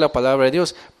 meter la palabra de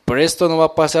Dios. Pero esto no va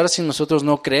a pasar si nosotros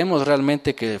no creemos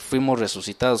realmente que fuimos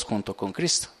resucitados junto con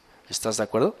Cristo. ¿Estás de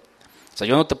acuerdo? O sea,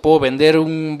 yo no te puedo vender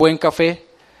un buen café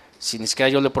si ni siquiera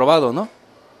yo lo he probado, ¿no?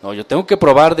 No, yo tengo que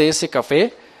probar de ese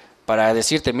café para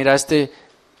decirte, mira,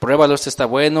 pruébalo, está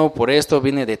bueno, por esto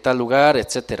viene de tal lugar,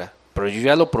 etcétera. Pero yo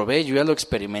ya lo probé, yo ya lo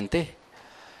experimenté.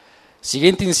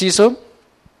 Siguiente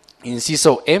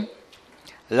inciso E.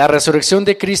 La resurrección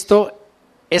de Cristo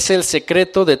es el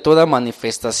secreto de toda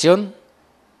manifestación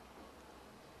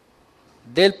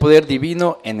del poder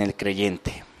divino en el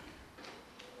creyente.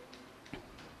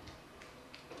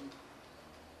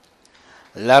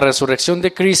 La resurrección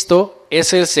de Cristo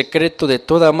es el secreto de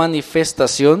toda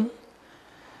manifestación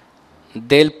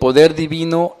del poder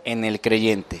divino en el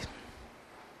creyente.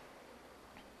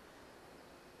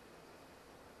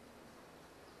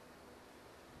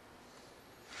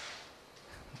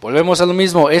 Volvemos a lo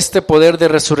mismo, este poder de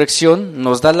resurrección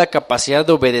nos da la capacidad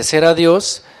de obedecer a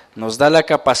Dios, nos da la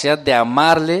capacidad de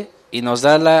amarle y nos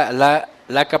da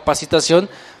la capacitación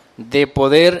de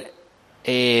poder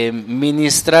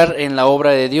ministrar en la obra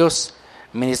de Dios.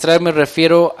 Ministrar me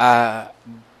refiero a,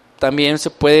 también se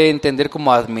puede entender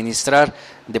como administrar,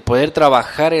 de poder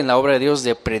trabajar en la obra de Dios,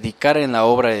 de predicar en la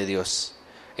obra de Dios.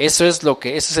 Ese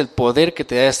es el poder que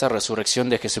te da esta resurrección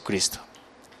de Jesucristo.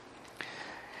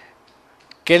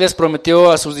 ¿Qué les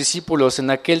prometió a sus discípulos en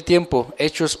aquel tiempo?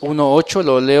 Hechos 1:8,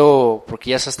 lo leo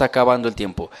porque ya se está acabando el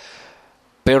tiempo.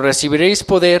 Pero recibiréis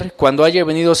poder cuando haya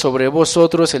venido sobre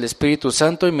vosotros el Espíritu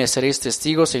Santo y me seréis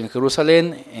testigos en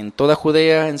Jerusalén, en toda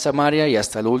Judea, en Samaria y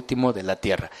hasta lo último de la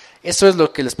tierra. Eso es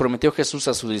lo que les prometió Jesús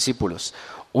a sus discípulos.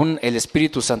 El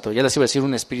Espíritu Santo, ya les iba a decir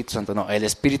un Espíritu Santo, no, el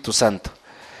Espíritu Santo.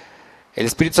 ¿El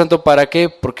Espíritu Santo para qué?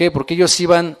 ¿Por qué? Porque ellos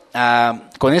iban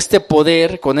con este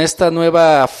poder, con esta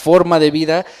nueva forma de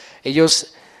vida,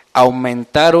 ellos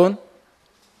aumentaron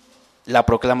la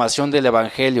proclamación del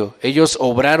Evangelio. Ellos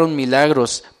obraron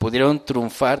milagros, pudieron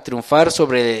triunfar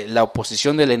sobre la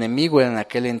oposición del enemigo en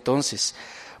aquel entonces.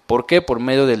 ¿Por qué? Por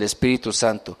medio del Espíritu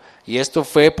Santo. Y esto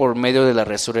fue por medio de la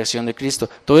resurrección de Cristo.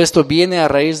 Todo esto viene a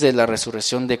raíz de la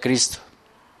resurrección de Cristo.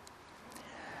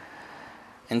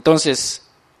 Entonces,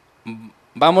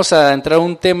 vamos a entrar a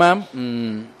un tema,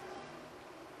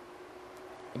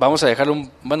 vamos a dejarlo,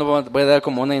 voy a dar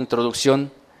como una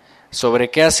introducción sobre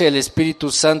qué hace el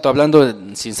Espíritu Santo, hablando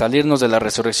sin salirnos de la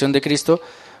resurrección de Cristo,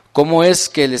 cómo es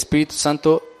que el Espíritu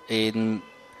Santo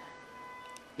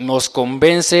nos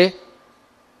convence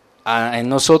en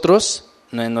nosotros,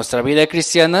 en nuestra vida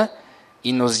cristiana,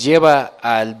 y nos lleva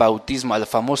al bautismo, al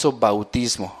famoso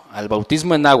bautismo, al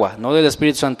bautismo en agua, no del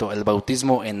Espíritu Santo, el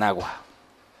bautismo en agua.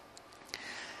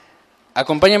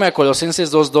 Acompáñame a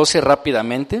Colosenses 2:12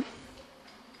 rápidamente.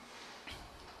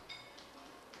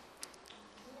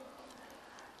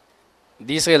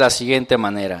 Dice de la siguiente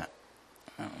manera: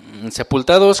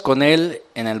 sepultados con Él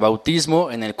en el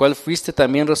bautismo, en el cual fuiste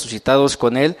también resucitados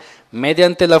con Él,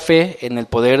 mediante la fe en el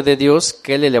poder de Dios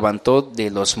que le levantó de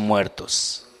los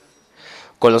muertos.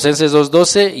 Colosenses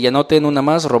 2:12 y anoten una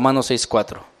más, Romanos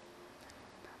 6:4.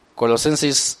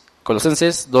 Colosenses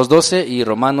 2:12 y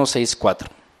Romanos 6:4.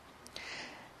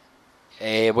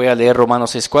 Voy a leer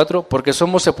Romanos 6:4. Porque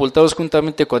somos sepultados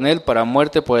juntamente con Él para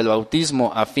muerte por el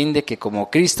bautismo, a fin de que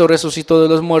como Cristo resucitó de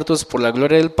los muertos por la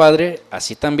gloria del Padre,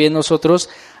 así también nosotros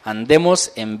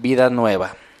andemos en vida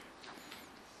nueva.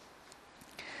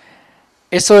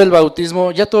 Esto del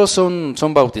bautismo, ya todos son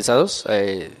bautizados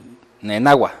en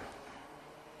agua,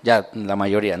 ya la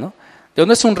mayoría, ¿no?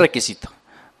 No es un requisito,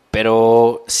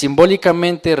 pero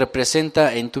simbólicamente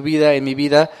representa en tu vida, en mi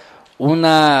vida,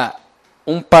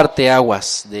 un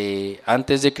parteaguas de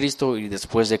antes de Cristo y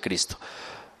después de Cristo.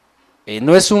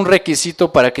 No es un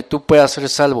requisito para que tú puedas ser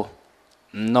salvo.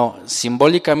 No,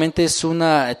 simbólicamente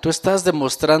tú estás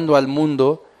demostrando al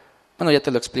mundo, bueno, ya te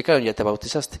lo explicaron, ya te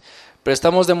bautizaste, pero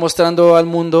estamos demostrando al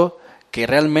mundo que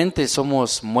realmente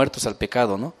somos muertos al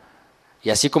pecado, ¿no? Y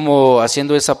así como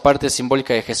haciendo esa parte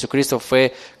simbólica de Jesucristo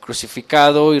fue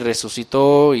crucificado y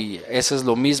resucitó, y eso es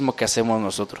lo mismo que hacemos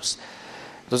nosotros.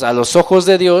 Entonces, a los ojos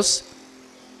de Dios,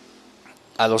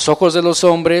 a los ojos de los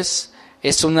hombres,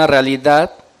 es una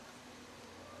realidad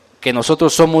que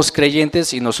nosotros somos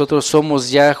creyentes y nosotros somos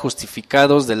ya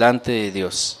justificados delante de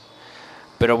Dios.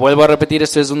 Pero vuelvo a repetir,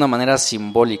 esto es de una manera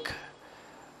simbólica.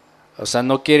 O sea,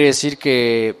 no quiere decir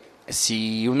que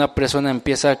si una persona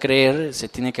empieza a creer, se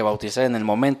tiene que bautizar en el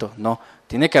momento. No,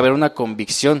 tiene que haber una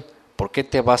convicción. ¿Por qué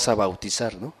te vas a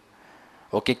bautizar, no?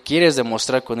 ¿O qué quieres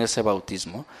demostrar con ese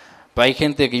bautismo? Pero hay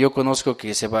gente que yo conozco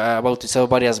que se ha bautizado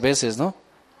varias veces, ¿no?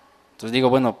 Entonces digo,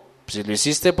 bueno, si lo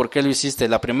hiciste, ¿por qué lo hiciste?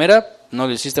 La primera, no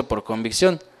lo hiciste por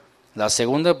convicción. La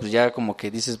segunda, pues ya como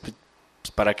que dices, pues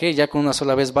 ¿para qué? Ya con una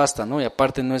sola vez basta, ¿no? Y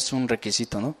aparte no es un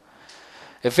requisito, ¿no?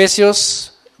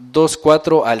 Efesios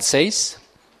 2:4 al 6.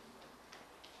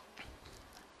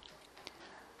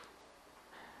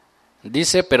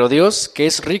 Dice, pero Dios, que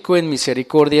es rico en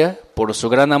misericordia, por su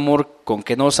gran amor con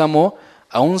que nos amó,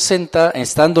 aun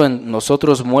estando en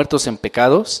nosotros muertos en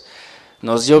pecados,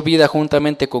 nos dio vida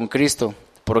juntamente con Cristo.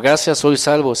 Por gracia sois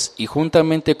salvos, y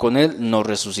juntamente con Él nos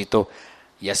resucitó.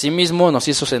 Y asimismo nos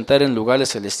hizo sentar en lugares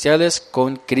celestiales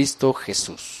con Cristo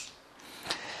Jesús.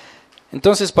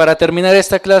 Entonces, para terminar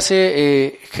esta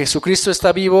clase, Jesucristo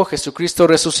está vivo, Jesucristo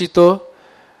resucitó.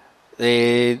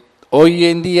 Hoy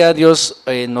en día Dios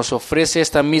nos ofrece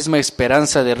esta misma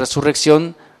esperanza de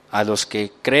resurrección a los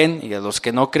que creen y a los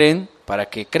que no creen, para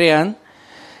que crean.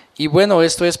 Y bueno,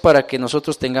 esto es para que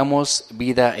nosotros tengamos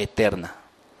vida eterna.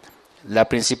 El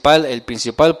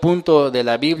principal punto de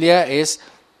la Biblia es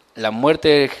la muerte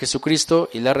de Jesucristo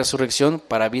y la resurrección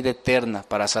para vida eterna,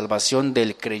 para salvación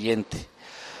del creyente.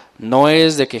 No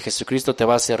es de que Jesucristo te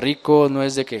va a hacer rico, no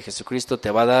es de que Jesucristo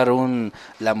te va a dar un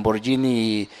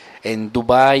Lamborghini en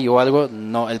Dubái o algo.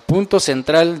 No, el punto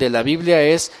central de la Biblia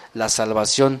es la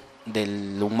salvación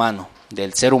del humano,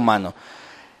 del ser humano.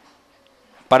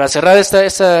 Para cerrar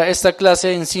esta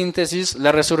clase en síntesis,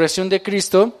 la resurrección de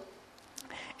Cristo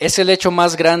es el hecho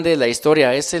más grande de la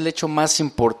historia, es el hecho más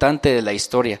importante de la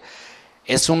historia.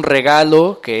 Es un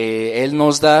regalo que Él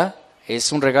nos da,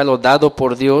 es un regalo dado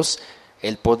por Dios,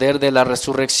 el poder de la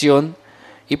resurrección,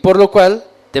 y por lo cual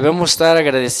debemos estar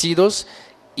agradecidos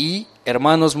y,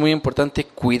 hermanos, muy importante,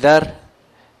 cuidar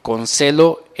con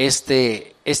celo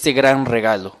este gran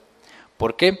regalo.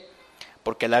 ¿Por qué?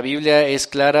 Porque la Biblia es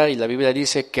clara y la Biblia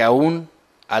dice que aún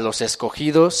a los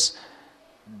escogidos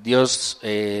Dios,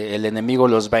 el enemigo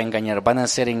los va a engañar, van a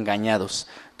ser engañados.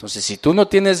 Entonces, si tú no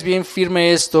tienes bien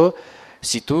firme esto,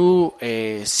 si tú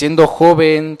siendo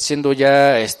joven, siendo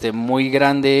ya muy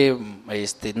grande,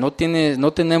 no tienes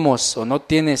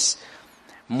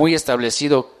muy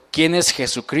establecido quién es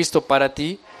Jesucristo para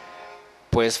ti,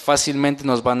 pues fácilmente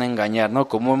nos van a engañar, ¿no?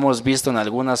 Como hemos visto en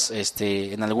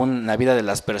en la vida de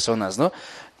las personas, ¿no?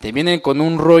 Te vienen con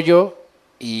un rollo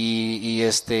y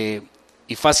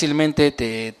fácilmente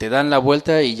te dan la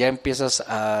vuelta y ya empiezas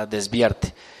a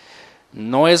desviarte.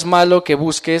 No es malo que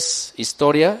busques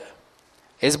historia,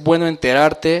 es bueno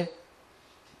enterarte,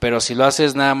 pero si lo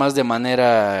haces nada más de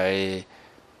manera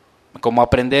como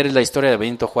aprender la historia de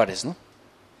Benito Juárez, ¿no?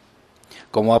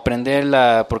 Como aprender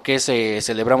por qué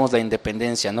celebramos la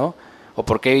independencia, ¿no? O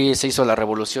por qué se hizo la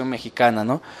Revolución Mexicana,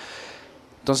 ¿no?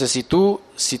 Entonces, si tú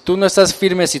no estás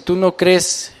firme, si tú no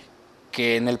crees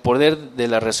que en el poder de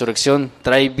la resurrección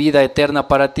trae vida eterna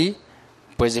para ti,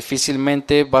 pues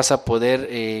difícilmente vas a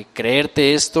poder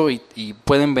creerte esto y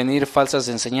pueden venir falsas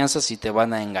enseñanzas y te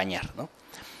van a engañar, ¿no?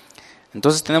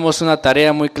 Entonces tenemos una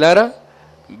tarea muy clara.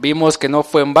 Vimos que no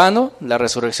fue en vano, la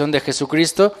resurrección de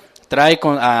Jesucristo trae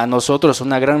a nosotros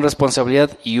una gran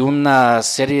responsabilidad y una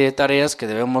serie de tareas que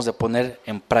debemos de poner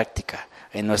en práctica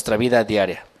en nuestra vida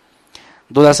diaria.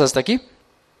 ¿Dudas hasta aquí?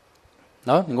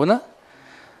 ¿No? ¿Ninguna?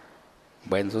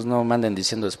 Bueno, entonces no manden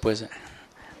diciendo después.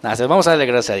 Nada, vamos a darle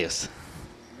gracias a Dios.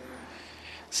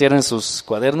 Cierren sus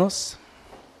cuadernos.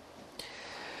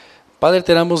 Padre,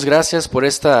 te damos gracias por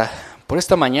esta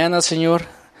mañana, Señor.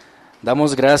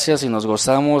 Damos gracias y nos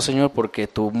gozamos, Señor, porque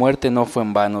tu muerte no fue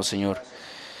en vano, Señor.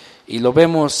 Y lo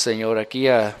vemos, Señor, aquí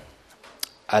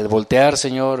al voltear,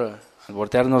 Señor, al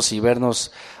voltearnos y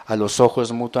vernos a los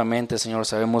ojos mutuamente, Señor,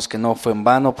 sabemos que no fue en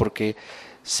vano porque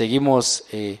seguimos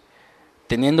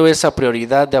teniendo esa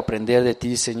prioridad de aprender de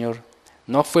ti, Señor.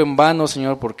 No fue en vano,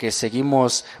 Señor, porque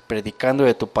seguimos predicando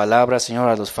de tu palabra, Señor,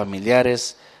 a los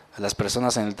familiares, a las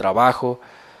personas en el trabajo.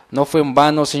 No fue en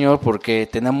vano, Señor, porque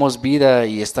tenemos vida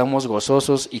y estamos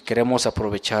gozosos y queremos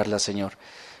aprovecharla, Señor.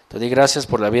 Te doy gracias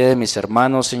por la vida de mis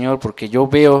hermanos, Señor, porque yo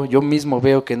mismo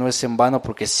veo que no es en vano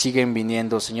porque siguen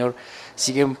viniendo, Señor,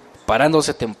 siguen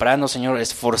parándose temprano, Señor,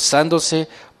 esforzándose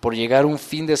por llegar un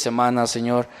fin de semana,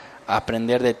 Señor, a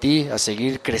aprender de ti, a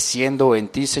seguir creciendo en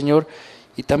ti, Señor,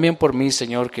 y también por mí,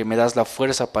 Señor, que me das la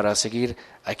fuerza para seguir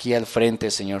aquí al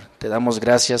frente, Señor. Te damos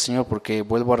gracias, Señor, porque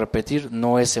vuelvo a repetir,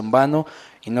 no es en vano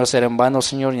y no será en vano,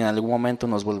 Señor, y en algún momento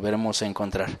nos volveremos a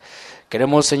encontrar.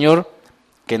 Queremos, Señor,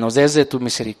 que nos des de tu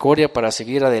misericordia para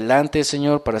seguir adelante,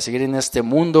 Señor, para seguir en este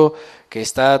mundo que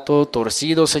está todo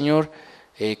torcido, Señor,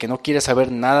 que no quiere saber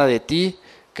nada de ti.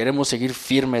 Queremos seguir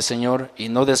firmes, Señor, y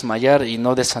no desmayar y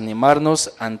no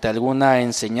desanimarnos ante alguna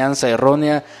enseñanza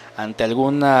errónea, ante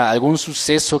algún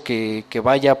suceso que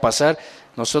vaya a pasar.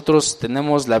 Nosotros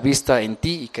tenemos la vista en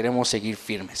ti y queremos seguir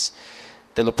firmes.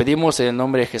 Te lo pedimos en el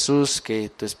nombre de Jesús, que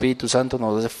tu Espíritu Santo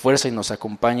nos dé fuerza y nos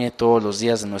acompañe todos los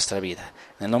días de nuestra vida.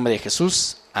 En el nombre de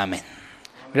Jesús, amén.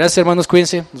 Gracias, hermanos,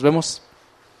 cuídense, nos vemos.